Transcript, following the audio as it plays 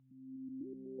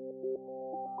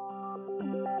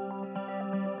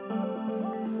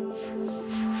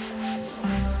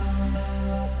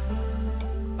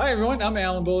Hi, everyone. I'm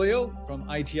Alan Bolio from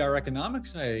ITR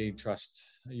Economics. I trust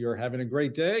you're having a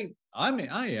great day. I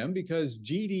am because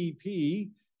GDP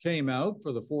came out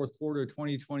for the fourth quarter of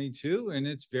 2022, and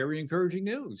it's very encouraging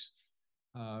news.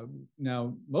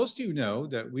 Now, most of you know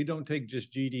that we don't take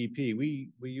just GDP.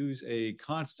 We use a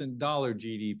constant dollar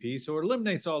GDP, so it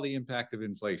eliminates all the impact of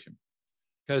inflation.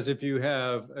 Because if you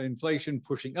have inflation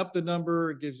pushing up the number,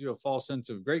 it gives you a false sense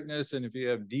of greatness. And if you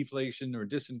have deflation or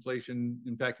disinflation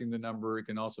impacting the number, it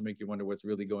can also make you wonder what's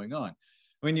really going on.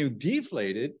 When you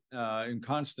deflate it in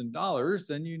constant dollars,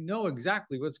 then you know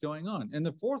exactly what's going on. And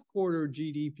the fourth quarter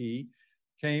GDP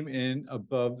came in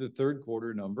above the third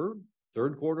quarter number.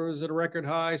 Third quarter is at a record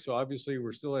high. So obviously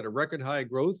we're still at a record high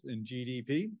growth in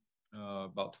GDP,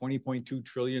 about $20.2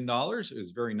 trillion. It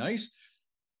was very nice.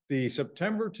 The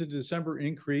September to December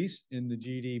increase in the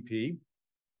GDP,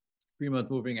 three-month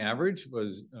moving average,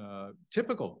 was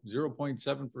typical,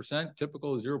 0.7%,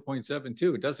 typical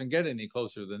 0.72. It doesn't get any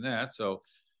closer than that. So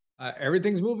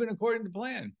everything's moving according to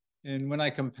plan. And when I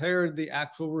compared the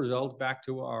actual result back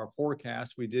to our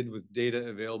forecast we did with data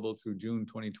available through June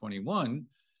 2021,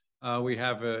 we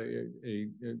have a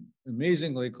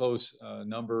amazingly close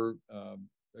number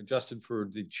adjusted for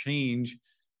the change,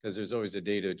 because there's always a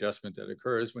data adjustment that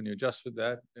occurs. When you adjust for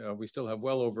that, we still have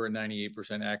well over a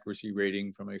 98% accuracy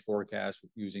rating from a forecast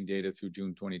using data through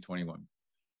June 2021.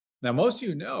 Now, most of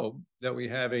you know that we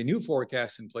have a new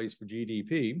forecast in place for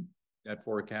GDP. That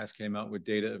forecast came out with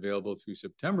data available through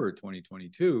September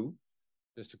 2022,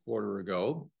 just a quarter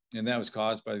ago. And that was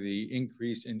caused by the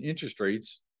increase in interest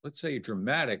rates, let's say a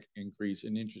dramatic increase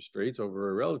in interest rates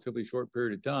over a relatively short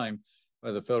period of time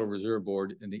by the Federal Reserve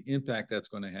Board, and the impact that's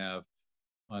going to have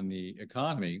on the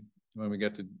economy when we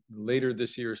get to later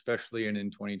this year, especially, and in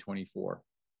 2024.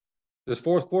 This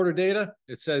fourth quarter data,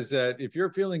 it says that if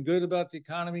you're feeling good about the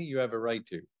economy, you have a right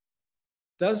to.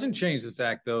 Doesn't change the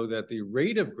fact, though, that the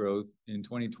rate of growth in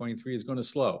 2023 is going to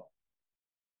slow.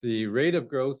 The rate of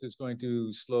growth is going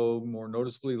to slow more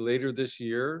noticeably later this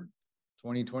year.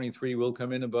 2023 will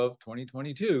come in above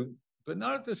 2022, but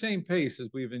not at the same pace as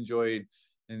we've enjoyed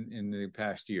in the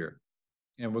past year.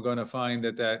 And we're going to find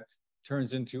that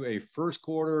turns into a first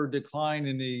quarter decline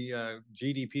in the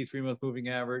GDP three-month moving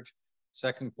average,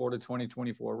 second quarter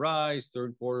 2024 rise,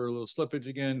 third quarter a little slippage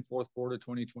again, fourth quarter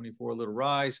 2024 a little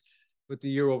rise, with the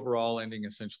year overall ending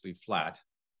essentially flat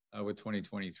with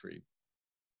 2023.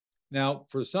 Now,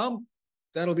 for some,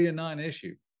 that'll be a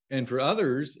non-issue. And for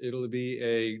others, it'll be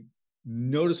a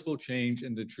noticeable change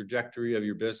in the trajectory of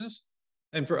your business.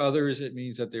 And for others, it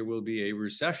means that there will be a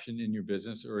recession in your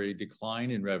business or a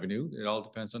decline in revenue. It all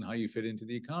depends on how you fit into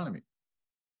the economy.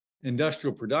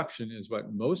 Industrial production is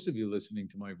what most of you listening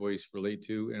to my voice relate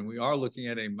to. And we are looking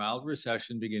at a mild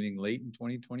recession beginning late in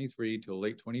 2023 till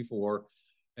late 24,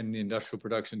 and the industrial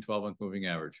production 12-month moving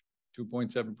average,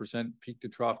 2.7% peak to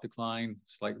trough decline,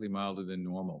 slightly milder than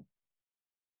normal.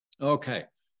 Okay.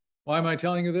 Why am I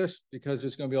telling you this? Because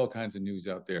there's going to be all kinds of news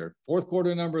out there. Fourth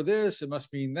quarter number this, it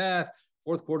must mean that.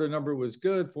 Fourth quarter number was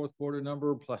good. Fourth quarter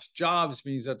number plus jobs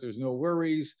means that there's no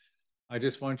worries. I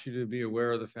just want you to be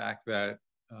aware of the fact that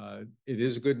it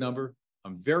is a good number.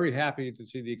 I'm very happy to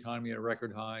see the economy at a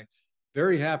record high.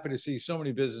 Very happy to see so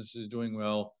many businesses doing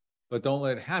well, but don't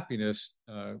let happiness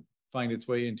find its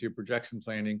way into your projection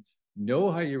planning.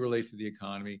 Know how you relate to the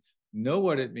economy. Know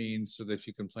what it means so that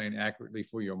you can plan accurately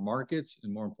for your markets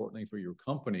and, more importantly, for your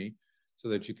company, so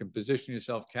that you can position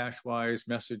yourself cash-wise,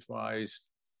 message-wise,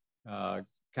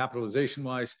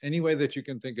 capitalization-wise, any way that you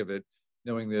can think of it,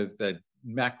 knowing that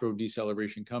macro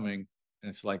deceleration coming and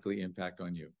its likely impact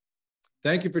on you.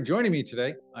 Thank you for joining me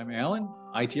today. I'm Alan,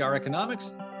 ITR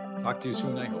Economics. Talk to you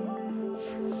soon, I hope.